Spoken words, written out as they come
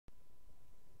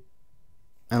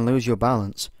and lose your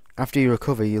balance. After you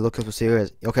recover, you look up to see who it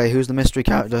is. Okay, who's the mystery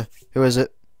character? Who is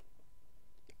it?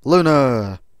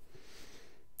 Luna!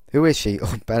 Who is she?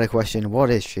 Oh, better question, what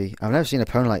is she? I've never seen a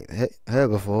pony like her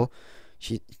before.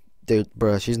 Dude,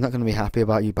 bruh, she's not going to be happy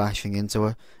about you bashing into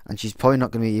her. And she's probably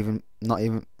not going to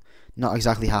be not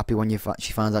exactly happy when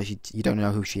she finds out you don't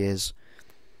know who she is.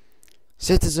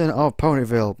 Citizen of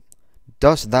Ponyville,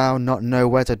 dost thou not know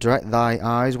where to direct thy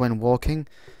eyes when walking?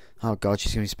 Oh god,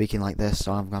 she's going to be speaking like this,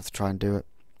 so I'm going to have to try and do it.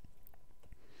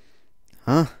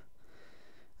 Huh?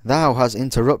 Thou hast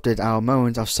interrupted our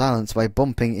moment of silence by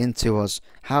bumping into us.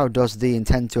 How dost thee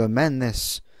intend to amend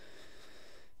this?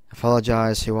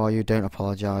 Apologise, who are you? Don't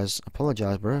apologise.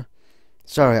 Apologise, bruh.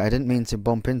 Sorry, I didn't mean to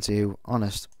bump into you,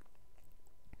 honest.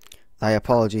 Thy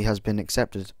apology has been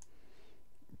accepted.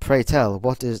 Pray tell,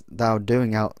 what is thou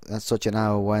doing out at such an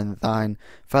hour when thine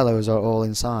fellows are all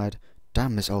inside?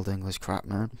 Damn this old English crap,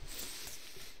 man.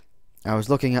 I was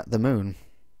looking at the moon.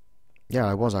 Yeah,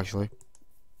 I was actually.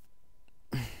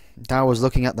 Thou was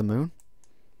looking at the moon?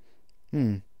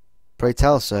 Pray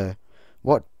tell, sir,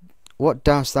 what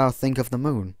dost thou think of the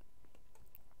moon?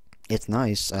 It's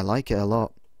nice, I like it a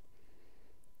lot.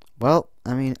 Well,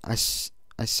 I mean, I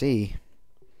see.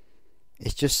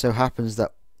 It just so happens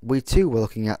that we too were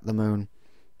looking at the moon.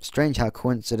 Strange how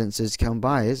coincidences come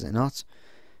by, is it not?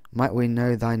 Might we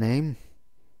know thy name?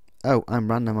 Oh, I'm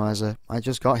Randomiser. I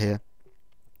just got here.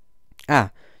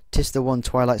 Ah, 'tis the one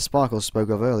Twilight Sparkle spoke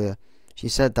of earlier. She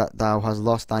said that thou hast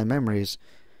lost thy memories.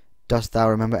 Dost thou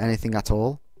remember anything at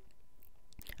all?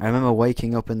 I remember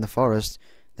waking up in the forest,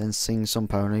 then seeing some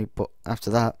pony, but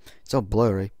after that, it's all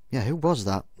blurry. Yeah, who was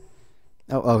that?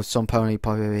 Oh, some pony,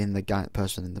 probably in the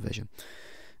person in the vision.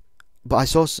 But I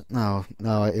saw no,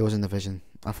 it was in the vision.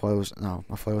 I thought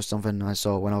it was something I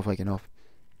saw when I was waking up.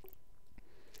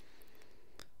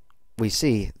 We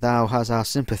see thou hast our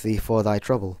sympathy for thy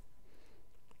trouble.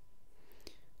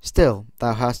 Still,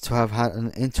 thou hast to have had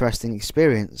an interesting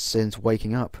experience since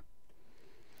waking up.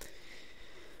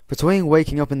 Between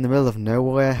waking up in the middle of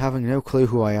nowhere, having no clue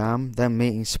who I am, then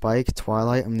meeting Spike,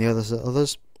 Twilight, and the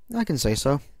others, I can say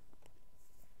so.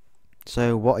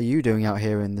 So, what are you doing out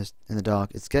here in the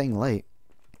dark? It's getting late.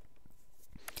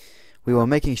 We were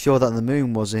making sure that the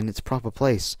moon was in its proper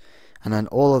place, and then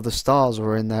all of the stars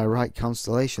were in their right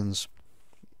constellations.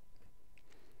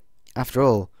 After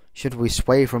all, should we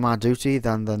sway from our duty,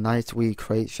 then the night we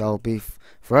create shall be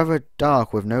forever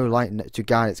dark with no light to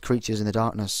guide its creatures in the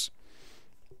darkness.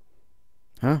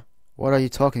 Huh? What are you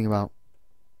talking about?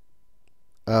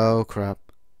 Oh crap.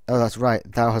 Oh, that's right,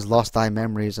 thou hast lost thy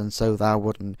memories, and so thou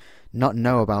wouldn't not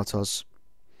know about us.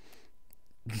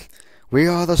 We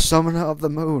are the summoner of the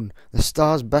moon. The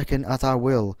stars beckon at our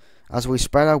will. As we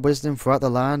spread our wisdom throughout the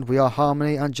land, we are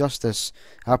harmony and justice,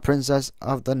 our princess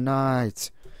of the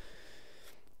night.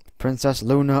 Princess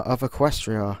Luna of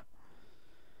Equestria.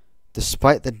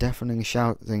 Despite the deafening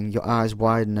shouting, your eyes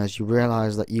widen as you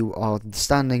realize that you are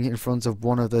standing in front of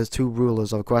one of the two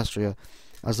rulers of Equestria.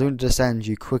 As Luna descends,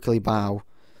 you quickly bow.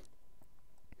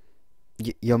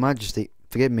 Your Majesty,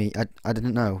 forgive me, I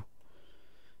didn't know.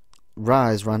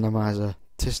 Rise, Randomiser.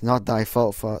 'Tis not thy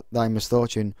fault for thy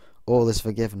misfortune. All is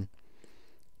forgiven.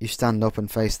 You stand up and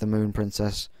face the Moon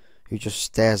Princess, who just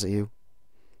stares at you.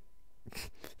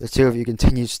 The two of you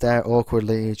continue to stare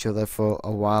awkwardly at each other for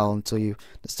a while until you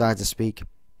decide to speak.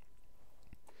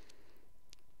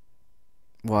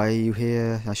 Why are you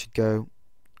here? I should go.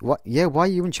 What? Yeah, why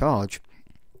are you in charge?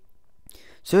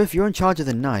 So if you're in charge of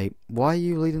the night, why are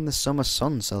you leading the Summer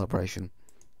Sun celebration?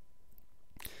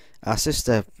 Our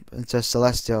sister, Princess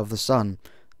Celestia of the Sun,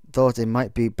 thought it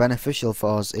might be beneficial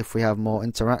for us if we have more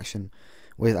interaction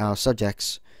with our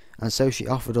subjects, and so she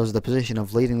offered us the position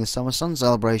of leading the Summer Sun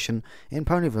celebration in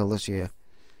Ponyville this year.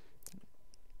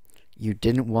 You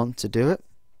didn't want to do it?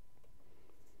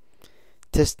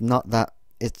 'Tis not that,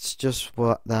 it's just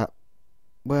that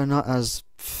we're not as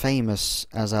famous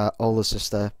as our older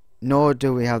sister, nor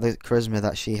do we have the charisma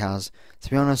that she has. To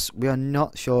be honest, we are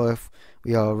not sure if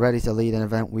we are ready to lead an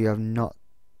event we have not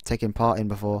taken part in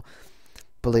before.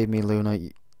 Believe me,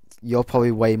 Luna, you're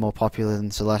probably way more popular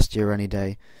than Celestia any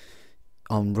day,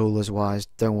 rulers wise.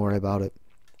 Don't worry about it.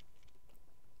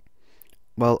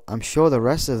 Well, I'm sure the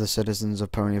rest of the citizens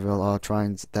of Ponyville are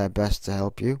trying their best to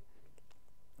help you.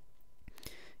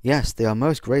 Yes, they are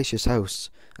most gracious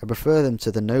hosts. I prefer them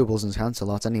to the nobles in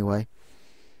Canterlot anyway.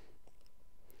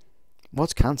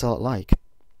 What's Canterlot like?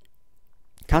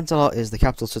 Canterlot is the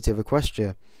capital city of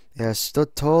Equestria. It has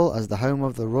stood tall as the home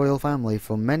of the royal family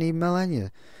for many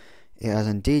millennia. It has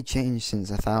indeed changed since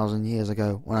 1,000 years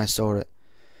ago when I saw it.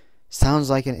 Sounds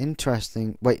like an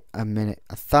interesting... Wait a minute.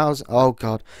 1,000... Oh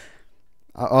god.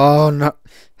 Oh no!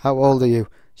 How old are you?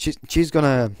 She's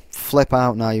gonna flip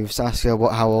out now. You've asked her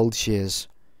how old she is.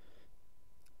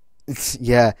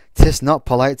 Yeah, 'tis not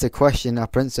polite to question a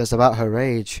princess about her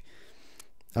age.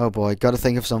 Oh boy, gotta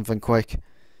think of something quick.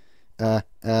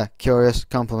 Curious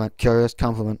compliment, curious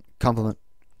compliment, compliment.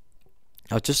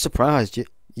 I was just surprised.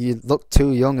 You look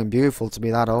too young and beautiful to be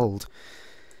that old.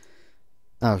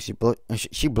 Oh, she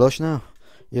blushed now.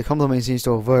 Your compliment seems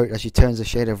to have worked as she turns a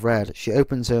shade of red. She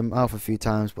opens her mouth a few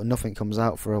times, but nothing comes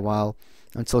out for a while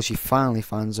until she finally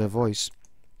finds her voice.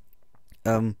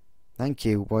 Thank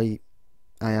you. Why,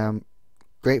 I am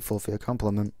grateful for your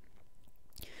compliment.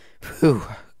 Phew.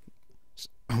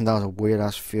 That was a weird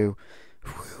ass phew.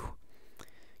 Whew.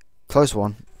 Close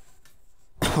one.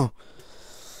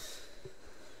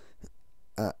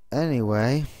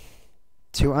 Anyway,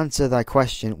 to answer that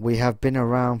question, we have been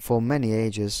around for many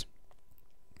ages.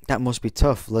 That must be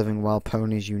tough, living while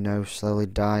ponies you know slowly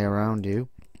die around you.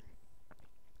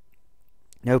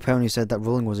 No pony said that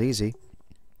ruling was easy.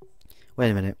 Wait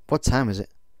a minute, what time is it?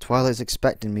 Twilight's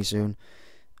expecting me soon.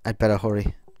 I'd better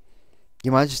hurry.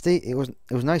 Your Majesty, it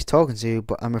was nice talking to you,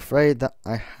 but I'm afraid that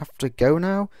I have to go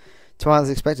now. Twilight's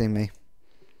expecting me.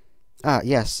 Ah,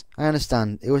 yes, I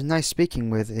understand. It was nice speaking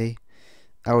with thee.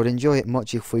 I would enjoy it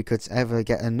much if we could ever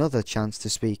get another chance to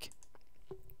speak.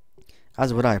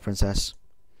 As would I, Princess.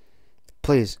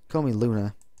 Please, call me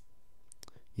Luna.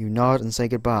 You nod and say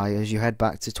goodbye as you head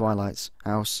back to Twilight's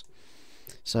house.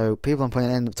 So, people I'm going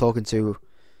to end up talking to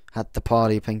at the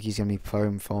party, Pinky's going to be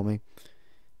playing for me.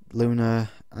 Luna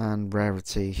and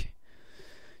Rarity.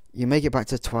 You make it back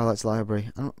to Twilight's library.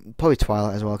 Probably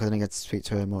Twilight as well, because I didn't get to speak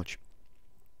to her much.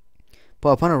 But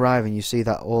upon arriving, you see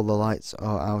that all the lights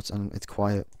are out and it's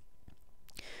quiet.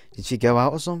 Did she go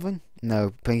out or something?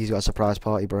 No, Pinky's got a surprise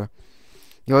party, bro.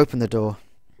 You open the door.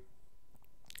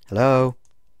 Hello?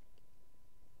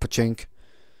 Pachink.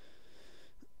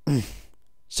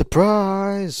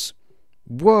 Surprise!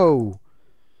 Whoa!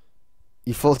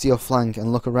 You fall to your flank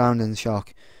and look around in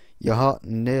shock. Your heart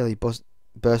nearly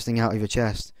bursting out of your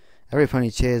chest. Every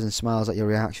pony cheers and smiles at your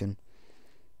reaction.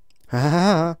 Ha ha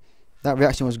ha! That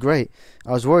reaction was great.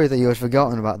 I was worried that you had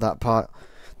forgotten about that party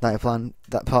that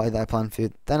I planned for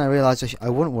you. Then I realised I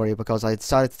wouldn't worry because I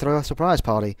decided to throw a surprise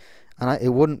party, and it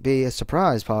wouldn't be a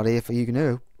surprise party if you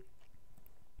knew.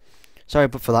 Sorry,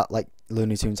 but for that, like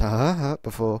Looney Tunes, ha ha ha.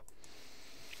 Before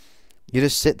you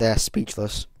just sit there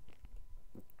speechless.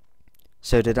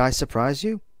 So did I surprise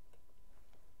you?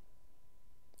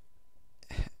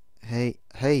 Hey,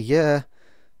 yeah.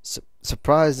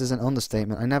 Surprised is an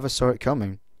understatement. I never saw it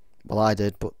coming. Well, I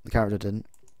did, but the character didn't.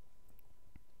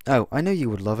 Oh, I knew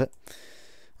you would love it.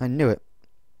 I knew it.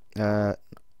 It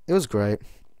was great.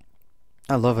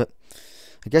 I love it.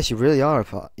 I guess you really are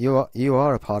you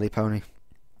are a party pony.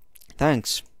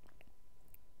 Thanks.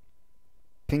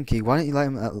 Pinky, why don't you let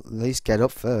him at least get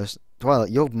up first? Twilight,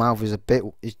 your mouth is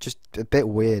just a bit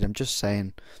weird. I'm just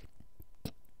saying.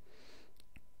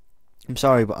 I'm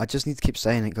sorry, but I just need to keep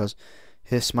saying it because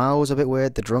his smile was a bit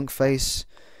weird. The drunk face.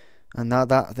 And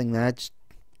that thing there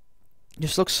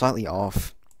just looks slightly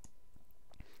off.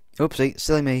 Oopsie,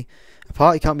 silly me. A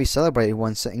party can't be celebrated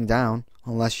when sitting down,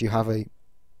 unless you have a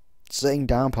sitting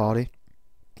down party.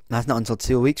 That's not until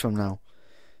 2 weeks from now.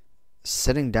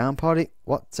 Sitting down party?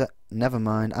 What? Never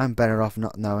mind, I'm better off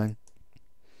not knowing.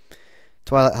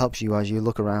 Twilight helps you as you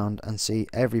look around and see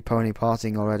every pony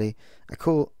partying already. A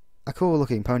cool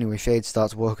looking pony with shades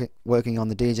starts working on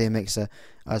the DJ mixer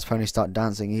as ponies start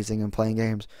dancing, eating and playing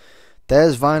games.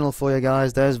 There's vinyl for you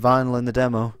guys, there's vinyl in the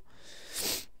demo.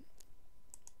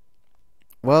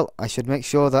 Well, I should make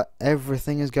sure that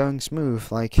everything is going smooth,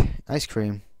 like ice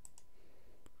cream.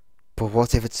 But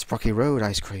what if it's Rocky Road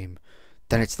ice cream?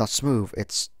 Then it's not smooth,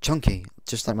 it's chunky,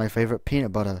 just like my favourite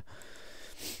peanut butter.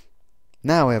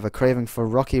 Now I have a craving for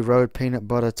Rocky Road peanut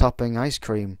butter topping ice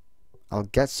cream. I'll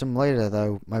get some later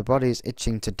though, my body's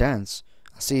itching to dance.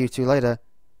 I'll see you two later.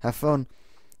 Have fun.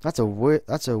 That's a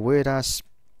weird ass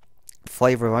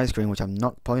flavour of ice cream, which I'm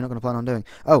probably not going to plan on doing.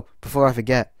 Oh, before I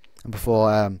forget, and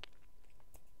before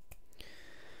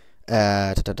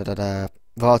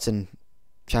Vartan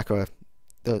Chakra,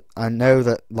 I know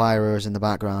that Lyra is in the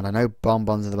background. I know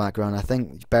Bonbon's in the background. I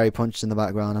think Berry Punch is in the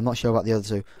background. I'm not sure about the other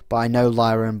two, but I know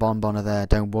Lyra and Bonbon are there.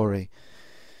 Don't worry.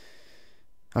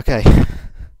 Okay.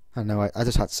 I know. I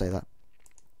just had to say that.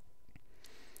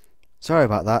 Sorry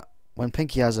about that. When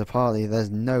Pinky has a party, there's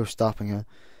no stopping her.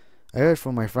 I heard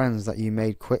from my friends that you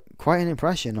made quite an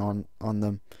impression on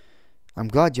them. I'm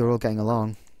glad you're all getting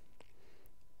along.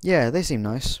 Yeah, they seem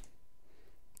nice.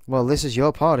 Well, this is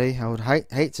your party. I would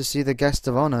hate to see the guest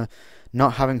of honor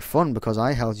not having fun because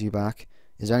I held you back.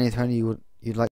 Is there anything you'd like